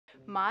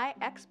my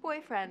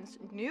ex-boyfriend's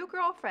new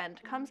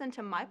girlfriend comes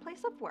into my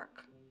place of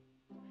work.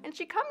 And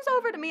she comes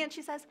over to me and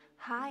she says,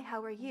 "Hi,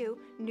 how are you?"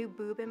 New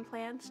boob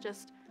implants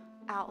just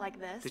out like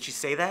this. Did she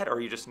say that, or are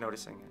you just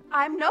noticing it?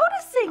 I'm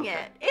noticing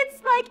it.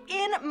 It's like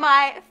in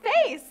my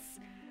face.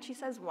 She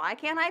says, "Why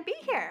can't I be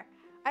here?"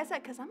 I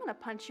said, "'Cause I'm gonna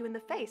punch you in the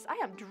face. I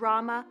am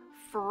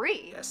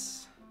drama-free."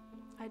 Yes.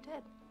 I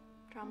did.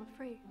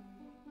 Drama-free.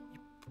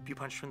 You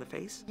punched her in the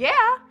face?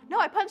 Yeah. No,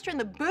 I punched her in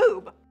the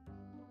boob.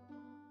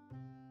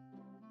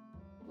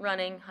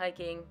 Running,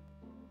 hiking,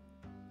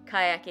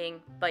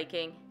 kayaking,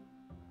 biking,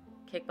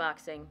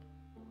 kickboxing,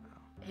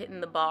 hitting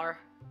the bar.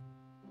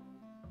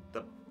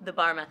 The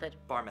bar method.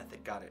 Bar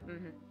method, got it.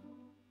 Mm-hmm.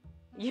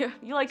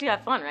 You like to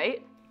have fun,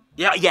 right?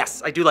 Yeah,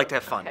 yes, I do like to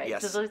have fun, Okay,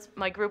 yes. so it's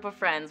my group of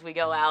friends. We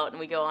go out and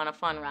we go on a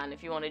fun run.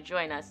 If you want to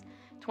join us,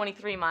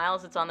 23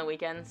 miles, it's on the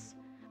weekends.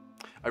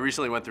 I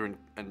recently went through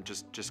and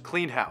just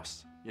cleaned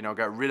house. You know,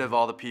 got rid of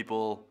all the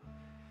people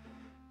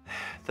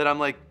that I'm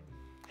like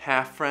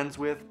half friends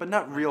with, but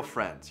not real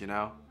friends, you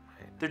know?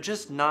 They're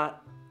just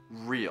not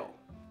real.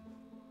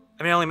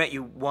 I mean, I only met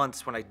you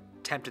once when I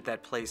tempted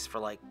that place for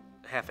like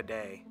half a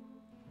day.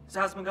 So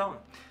how's it been going?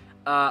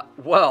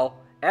 Well,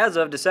 as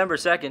of December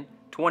 2nd,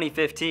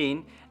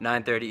 2015,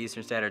 9:30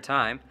 Eastern Standard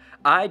Time,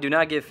 I do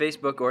not give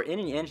Facebook or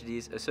any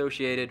entities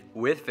associated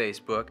with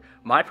Facebook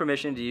my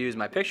permission to use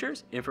my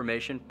pictures,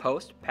 information,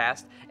 post,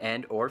 past,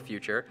 and or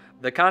future.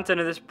 The content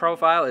of this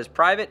profile is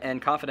private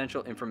and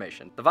confidential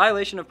information. The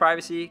violation of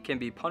privacy can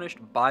be punished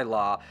by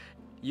law,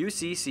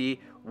 UCC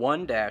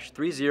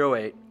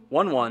 1-308,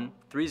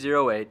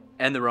 11308,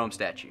 and the Rome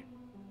Statute.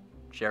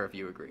 Sheriff,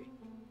 you agree?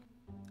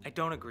 I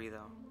don't agree,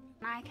 though.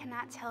 I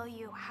cannot tell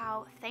you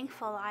how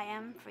thankful I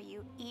am for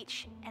you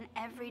each and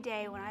every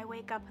day when I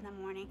wake up in the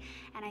morning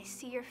and I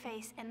see your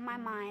face in my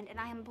mind, and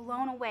I am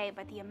blown away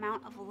by the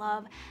amount of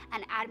love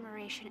and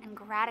admiration and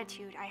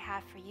gratitude I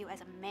have for you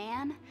as a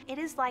man. It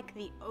is like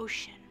the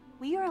ocean.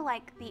 We are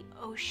like the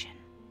ocean.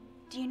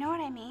 Do you know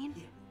what I mean?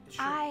 Yeah,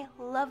 sure. I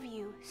love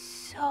you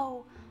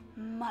so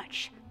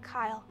much,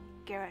 Kyle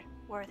Garrett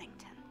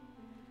Worthington.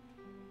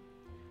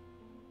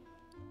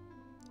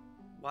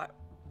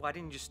 Why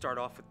didn't you start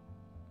off with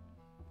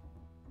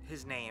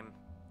his name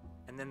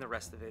and then the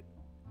rest of it?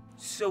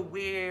 So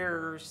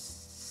we're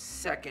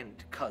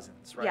second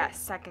cousins, right? Yes,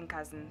 second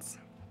cousins.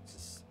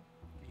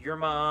 Your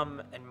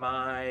mom and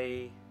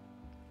my...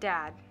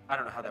 Dad. I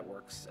don't know how that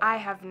works. I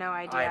have no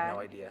idea. I have no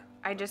idea.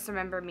 I just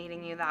remember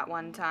meeting you that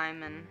one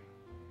time and...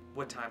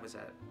 What time was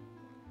that?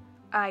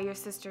 Your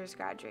sister's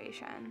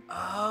graduation.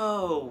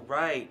 Oh,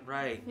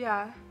 right.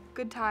 Yeah,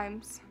 good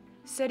times.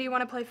 So do you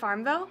want to play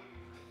Farmville?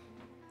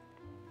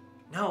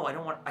 No, I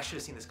don't want... I should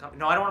have seen this coming.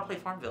 No, I don't want to play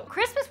Farmville.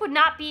 Christmas would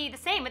not be the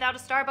same without a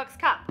Starbucks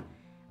cup.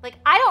 Like,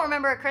 I don't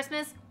remember a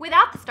Christmas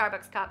without the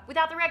Starbucks cup,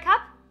 without the red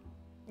cup.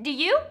 Do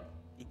you?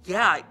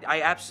 Yeah,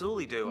 I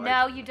absolutely do.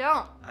 No, you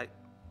don't. I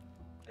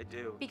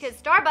do. Because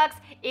Starbucks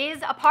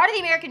is a part of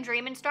the American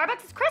dream, and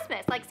Starbucks is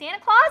Christmas. Like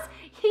Santa Claus,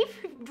 he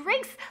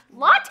drinks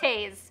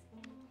lattes.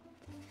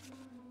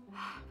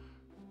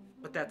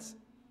 But that's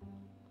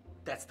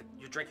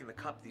you're drinking the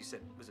cup that you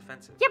said was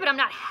offensive. Yeah, but I'm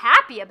not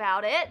happy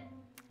about it.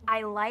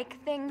 I like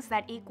things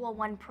that equal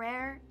one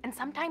prayer, and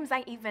sometimes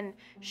I even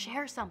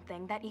share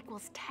something that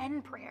equals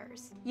 10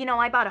 prayers. You know,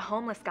 I bought a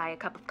homeless guy a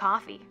cup of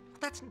coffee.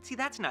 That's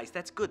nice.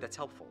 That's good. That's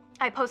helpful.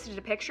 I posted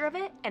a picture of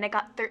it, and it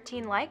got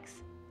 13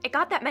 likes. It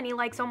got that many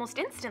likes almost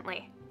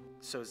instantly.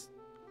 So was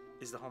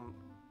the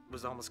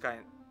homeless guy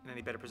in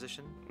any better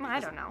position? I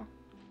don't know.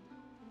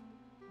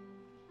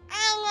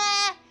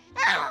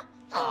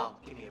 Oh,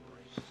 give me a break.